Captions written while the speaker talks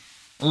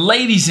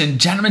Ladies and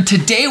gentlemen,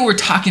 today we're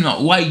talking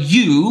about why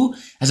you,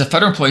 as a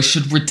federal employee,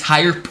 should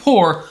retire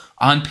poor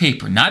on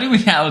paper. Not in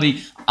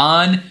reality,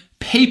 on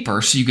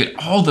paper, so you get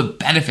all the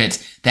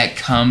benefits that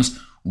comes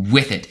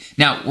with it.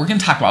 Now, we're going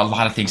to talk about a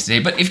lot of things today,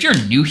 but if you're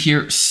new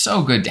here,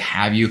 so good to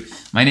have you.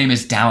 My name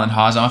is Dallin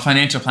Hawes. I'm a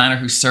financial planner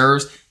who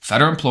serves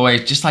federal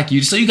employees just like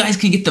you, so you guys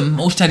can get the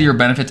most out of your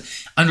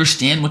benefits,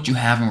 understand what you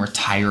have, and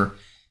retire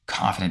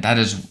confident. That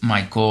is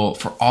my goal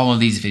for all of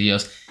these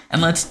videos.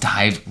 And let's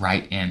dive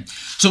right in.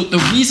 So the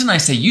reason I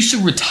say you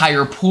should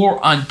retire poor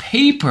on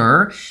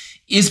paper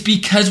is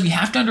because we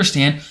have to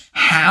understand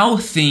how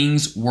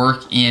things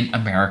work in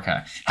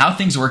America, how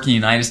things work in the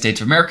United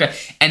States of America.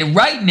 And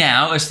right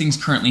now, as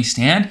things currently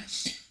stand,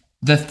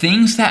 the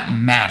things that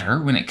matter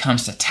when it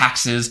comes to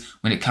taxes,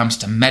 when it comes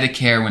to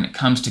Medicare, when it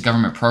comes to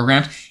government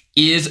programs,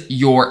 is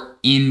your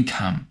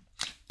income.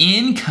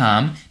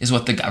 Income is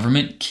what the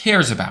government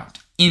cares about.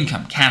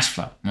 Income, cash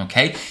flow,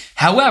 okay?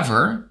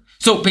 However,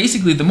 so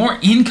basically, the more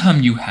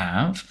income you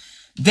have,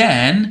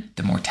 then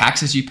the more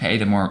taxes you pay,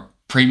 the more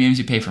premiums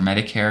you pay for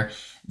Medicare,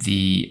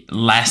 the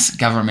less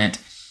government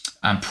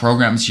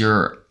programs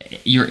you're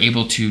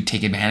able to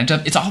take advantage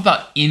of. It's all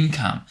about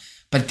income.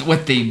 But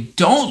what they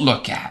don't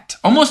look at,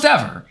 almost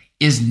ever,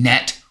 is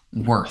net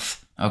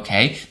worth,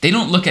 okay? They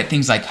don't look at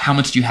things like how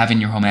much do you have in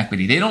your home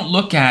equity. They don't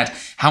look at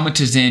how much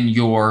is in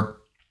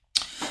your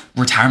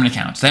retirement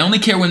accounts. They only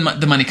care when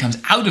the money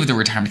comes out of the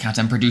retirement accounts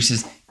and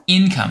produces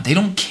income. They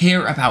don't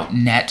care about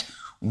net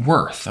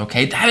worth,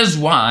 okay? That is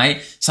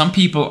why some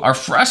people are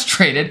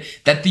frustrated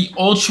that the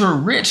ultra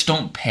rich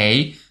don't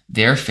pay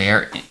their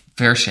fair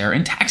share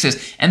in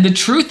taxes. And the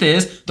truth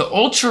is, the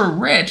ultra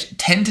rich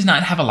tend to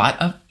not have a lot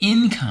of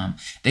income.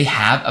 They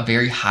have a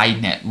very high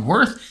net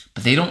worth,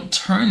 but they don't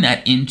turn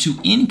that into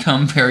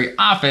income very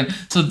often.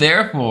 So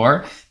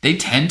therefore, they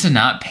tend to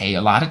not pay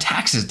a lot of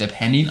taxes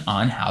depending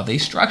on how they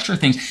structure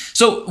things.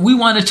 So we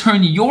want to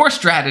turn your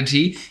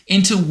strategy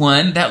into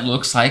one that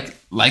looks like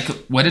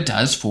what it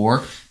does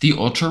for the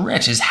ultra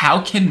rich. Is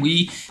how can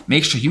we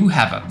make sure you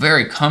have a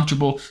very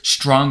comfortable,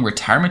 strong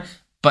retirement,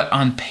 but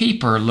on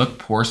paper look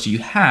poor, so you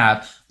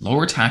have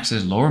lower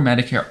taxes, lower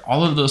Medicare,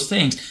 all of those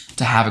things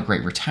to have a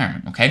great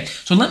retirement, okay?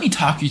 So let me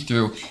talk you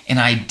through an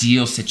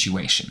ideal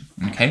situation,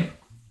 okay?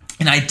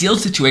 An ideal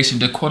situation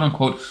to quote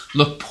unquote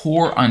look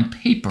poor on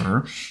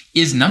paper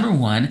is, number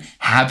one,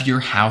 have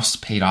your house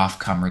paid off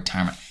come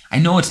retirement. I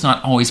know it's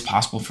not always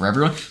possible for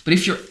everyone, but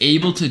if you're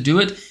able to do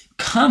it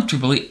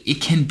comfortably, it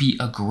can be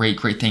a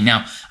great thing.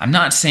 Now, I'm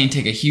not saying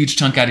take a huge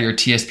chunk out of your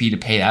TSP to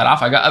pay that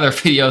off. I got other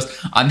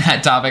videos on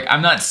that topic.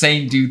 I'm not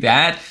saying do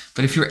that,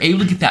 but if you're able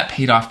to get that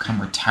paid off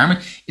come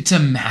retirement, it's a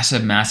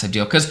massive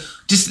deal. Because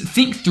just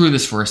think through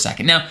this for a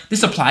second. Now,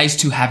 this applies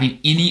to having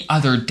any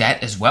other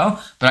debt as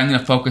well, but I'm going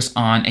to focus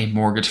on a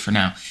mortgage for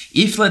now.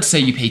 If, let's say,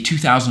 you pay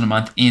 $2,000 a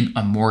month in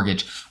a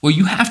mortgage, well,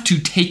 you have to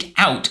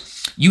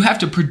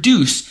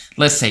produce,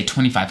 let's say,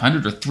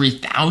 $2,500 or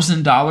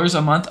 $3,000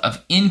 a month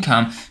of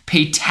income,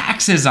 pay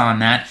taxes on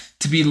that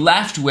to be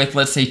left with,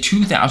 let's say,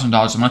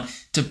 $2,000 a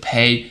month to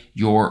pay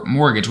your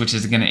mortgage, which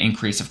is going to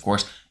increase, of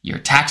course, your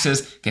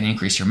taxes, going to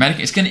increase your Medicare.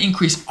 It's going to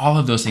increase all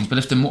of those things. But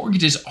if the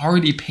mortgage is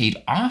already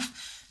paid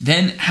off,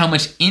 then how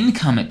much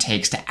income it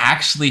takes to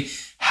actually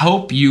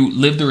help you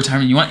live the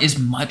retirement you want is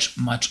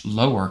much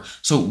lower.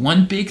 So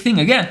one big thing,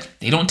 again,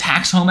 they don't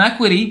tax home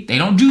equity. They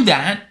don't do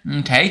that,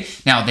 okay?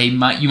 Now, you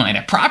might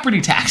have property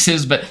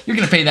taxes, but you're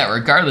going to pay that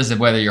regardless of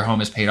whether your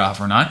home is paid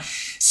off or not.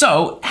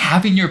 So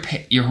having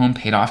your home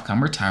paid off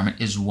come retirement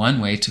is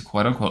one way to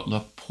quote unquote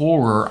look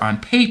poorer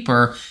on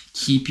paper,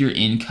 keep your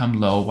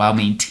income low while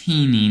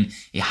maintaining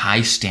a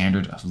high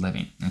standard of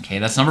living, okay?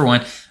 That's number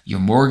one, your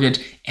mortgage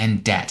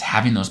and debt.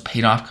 Having those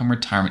paid off come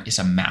retirement is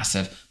a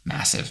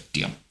massive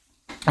deal.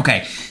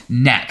 Okay,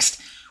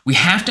 next, we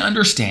have to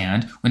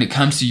understand when it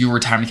comes to your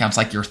retirement accounts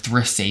like your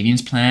thrift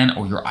savings plan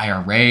or your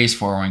IRAs,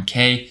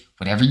 401k,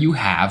 whatever you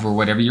have or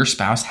whatever your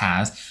spouse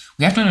has,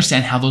 we have to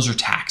understand how those are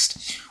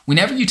taxed.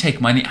 Whenever you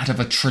take money out of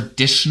a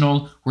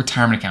traditional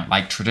retirement account,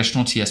 like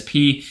traditional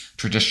TSP,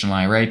 traditional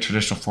IRA,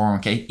 traditional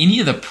 401k, any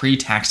of the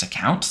pre-tax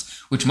accounts,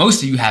 which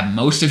most of you have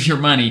most of your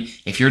money,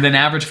 if you're an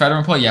average federal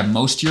employee, you have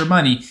most of your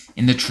money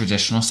in the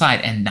traditional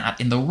side and not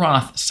in the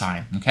Roth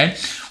side, okay?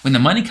 When the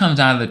money comes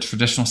out of the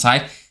traditional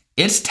side,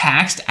 it's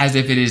taxed as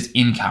if it is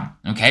income,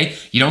 okay?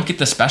 You don't get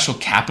the special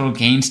capital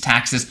gains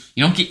taxes.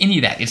 You don't get any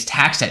of that. It's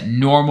taxed at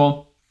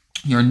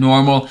your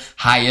normal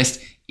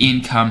highest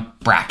income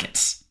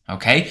brackets,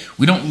 okay?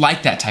 We don't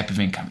like that type of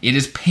income. It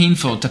is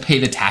painful to pay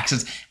the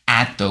taxes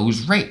at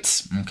those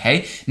rates,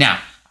 okay? Now,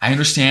 I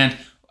understand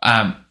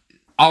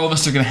all of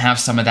us are going to have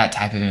some of that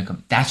type of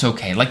income. That's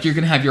okay. Like you're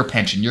going to have your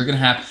pension. You're going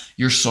to have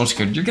your Social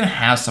Security. You're going to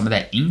have some of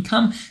that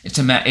income. It's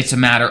a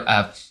matter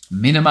of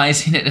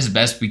minimizing it as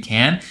best we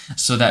can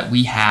so that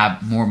we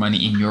have more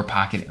money in your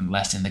pocket and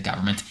less in the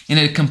government in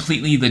a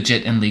completely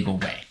legit and legal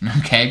way,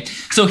 okay?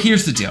 So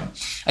here's the deal.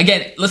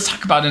 Again, let's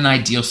talk about an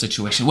ideal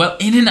situation. Well,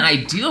 in an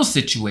ideal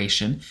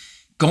situation,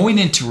 going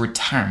into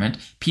retirement,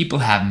 people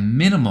have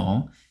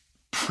minimal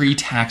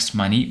pre-tax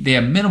money. They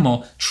have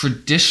minimal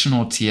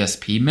traditional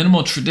TSP,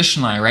 minimal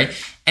traditional IRA,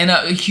 and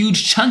a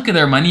huge chunk of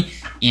their money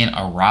in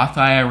a Roth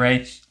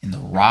IRA, in the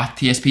Roth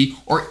TSP,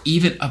 or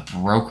even a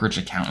brokerage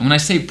account. And when I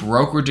say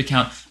brokerage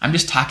account, I'm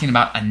just talking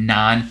about a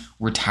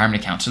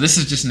non-retirement account. So this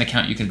is just an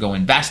account you could go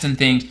invest in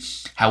things.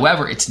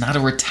 However, it's not a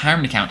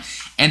retirement account.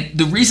 And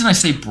the reason I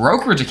say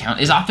brokerage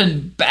account is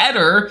often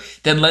better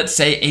than, let's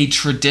say, a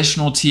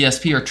traditional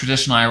TSP or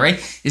traditional IRA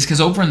is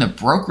because over in the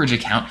brokerage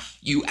account,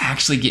 you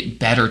actually get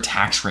better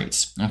tax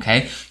rates,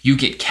 okay? You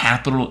get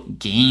capital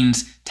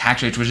gains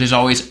tax rates, which is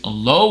always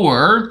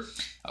lower,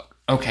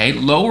 okay,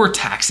 lower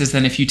taxes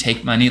than if you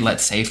take money,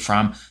 let's say,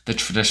 from the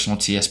traditional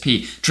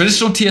TSP.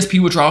 Traditional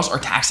TSP withdrawals are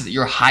taxed at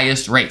your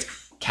highest rate.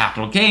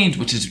 Capital gains,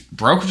 which is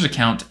brokerage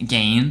account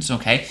gains,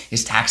 okay,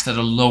 is taxed at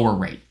a lower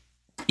rate.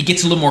 It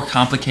gets a little more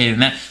complicated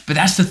than that, but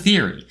that's the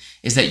theory,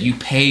 is that you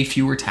pay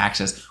fewer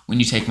taxes when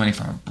you take money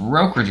from a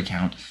brokerage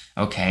account,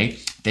 okay,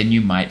 than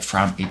you might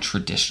from a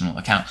traditional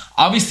account.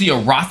 Obviously, a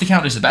Roth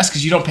account is the best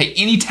because you don't pay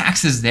any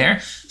taxes there.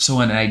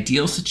 So in an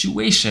ideal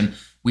situation,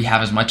 we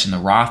have as much in the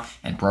Roth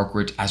and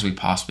brokerage as we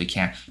possibly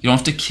can. You don't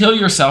have to kill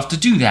yourself to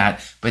do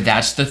that, but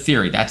that's the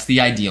theory. That's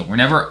the ideal. We're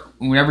never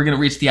going to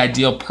reach the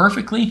ideal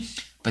perfectly,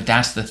 but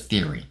that's the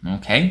theory,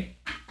 okay?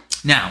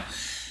 Now,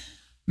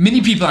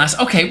 many people ask,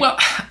 okay, well,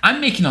 I'm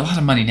making a lot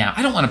of money now.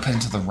 I don't want to put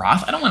into the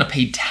Roth. I don't want to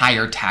pay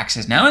higher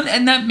taxes now.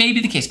 And that may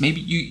be the case.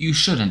 Maybe you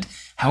shouldn't.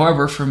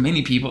 However, for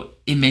many people,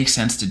 it makes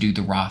sense to do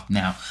the Roth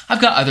now.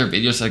 I've got other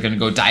videos that are going to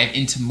go dive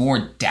into more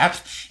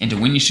depth into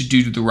when you should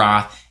do the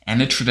Roth and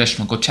the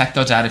traditional. Go check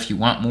those out if you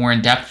want more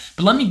in depth.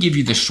 But let me give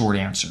you the short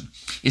answer.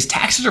 Is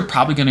taxes are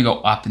probably going to go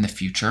up in the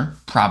future.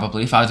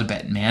 Probably, if I was a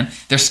betting man.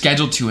 They're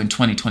scheduled to in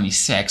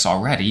 2026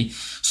 already.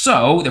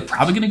 So they're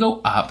probably going to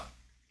go up.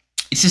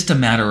 It's just a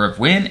matter of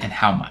when and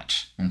how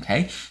much,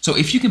 okay? So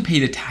if you can pay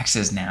the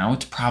taxes now,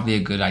 it's probably a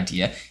good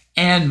idea.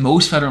 And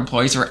most federal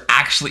employees are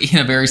actually in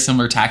a very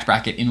similar tax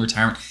bracket in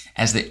retirement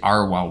as they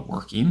are while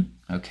working,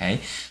 okay?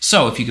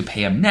 So if you could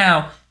pay them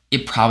now,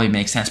 it probably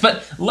makes sense.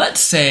 But let's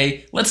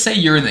say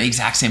you're in the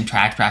exact same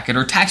tax bracket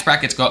or tax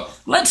brackets go up.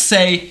 Let's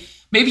say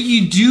maybe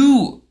you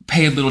do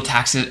pay a little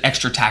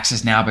extra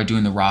taxes now by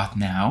doing the Roth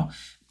now.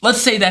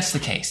 Let's say that's the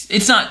case.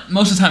 It's not,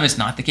 most of the time it's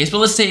not the case, but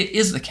let's say it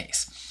is the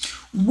case.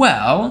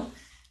 Well,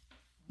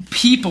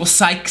 people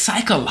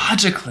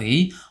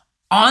psychologically,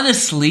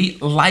 honestly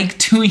like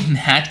doing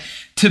that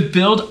to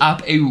build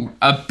up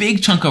a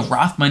big chunk of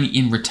Roth money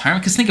in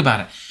retirement. Because think about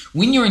it.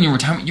 When you're in your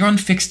retirement, you're on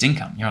fixed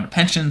income. You're on a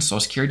pension,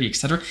 Social Security,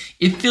 etc.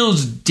 It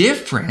feels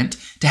different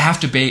to have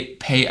to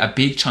pay a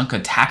big chunk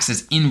of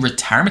taxes in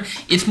retirement.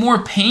 It's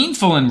more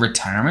painful in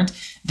retirement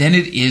than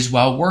it is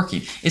while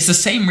working. It's the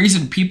same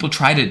reason people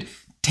try to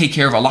take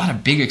care of a lot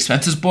of big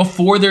expenses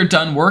before they're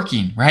done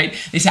working, right?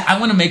 They say, I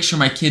want to make sure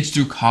my kids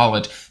through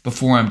college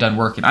before I'm done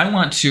working. I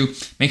want to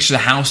make sure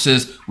the house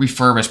is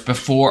refurbished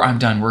before I'm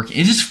done working.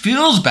 It just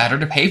feels better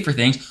to pay for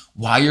things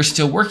while you're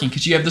still working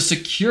because you have the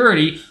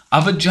security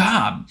of a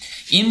job.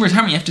 In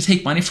retirement, you have to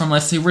take money from,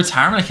 let's say,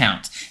 retirement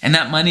accounts. And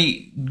that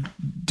money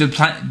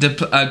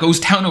goes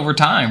down over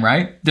time,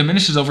 right?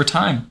 Diminishes over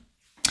time.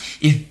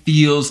 It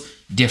feels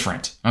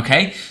different,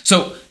 okay?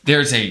 So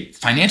there's a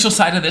financial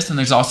side of this and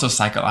there's also a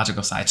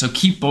psychological side. So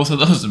keep both of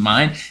those in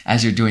mind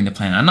as you're doing the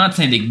plan. I'm not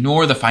saying to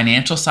ignore the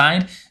financial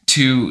side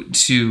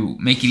to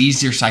make it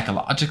easier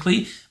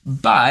psychologically,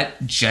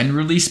 but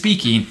generally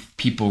speaking,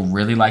 people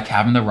really like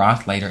having the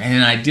Roth later. And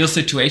in an ideal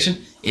situation,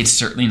 it's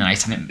certainly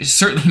nice and it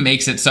certainly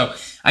makes it so.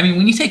 I mean,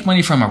 when you take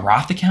money from a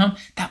Roth account,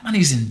 that money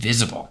is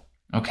invisible.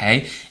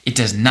 Okay, it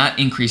does not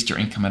increase your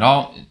income at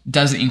all. It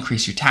doesn't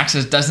increase your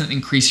taxes, doesn't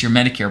increase your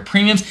Medicare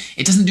premiums.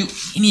 It doesn't do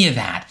any of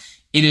that.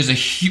 It is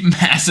a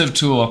massive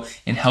tool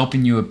in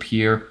helping you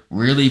appear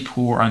really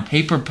poor on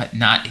paper, but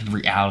not in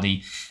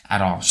reality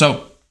at all.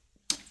 So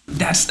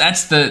that's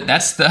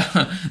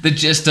the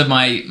gist of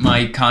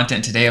my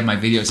content today, of my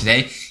video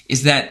today,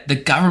 is that the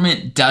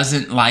government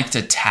doesn't like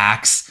to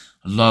tax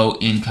low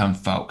income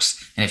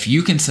folks. And if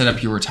you can set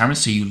up your retirement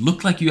so you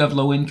look like you have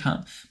low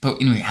income, but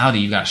in reality,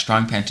 you've got a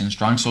strong pension,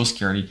 strong Social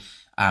Security,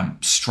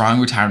 strong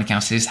retirement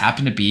accounts, they just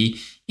happen to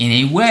be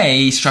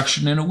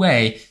structured in a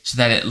way so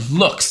that it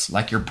looks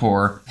like you're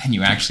poorer than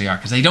you actually are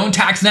because they don't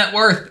tax net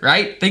worth,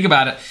 right? Think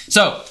about it.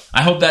 So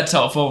I hope that's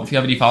helpful. If you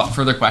have any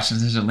further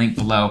questions, there's a link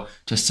below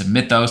to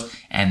submit those.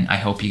 And I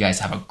hope you guys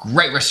have a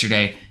great rest of your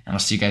day and I'll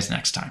see you guys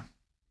next time.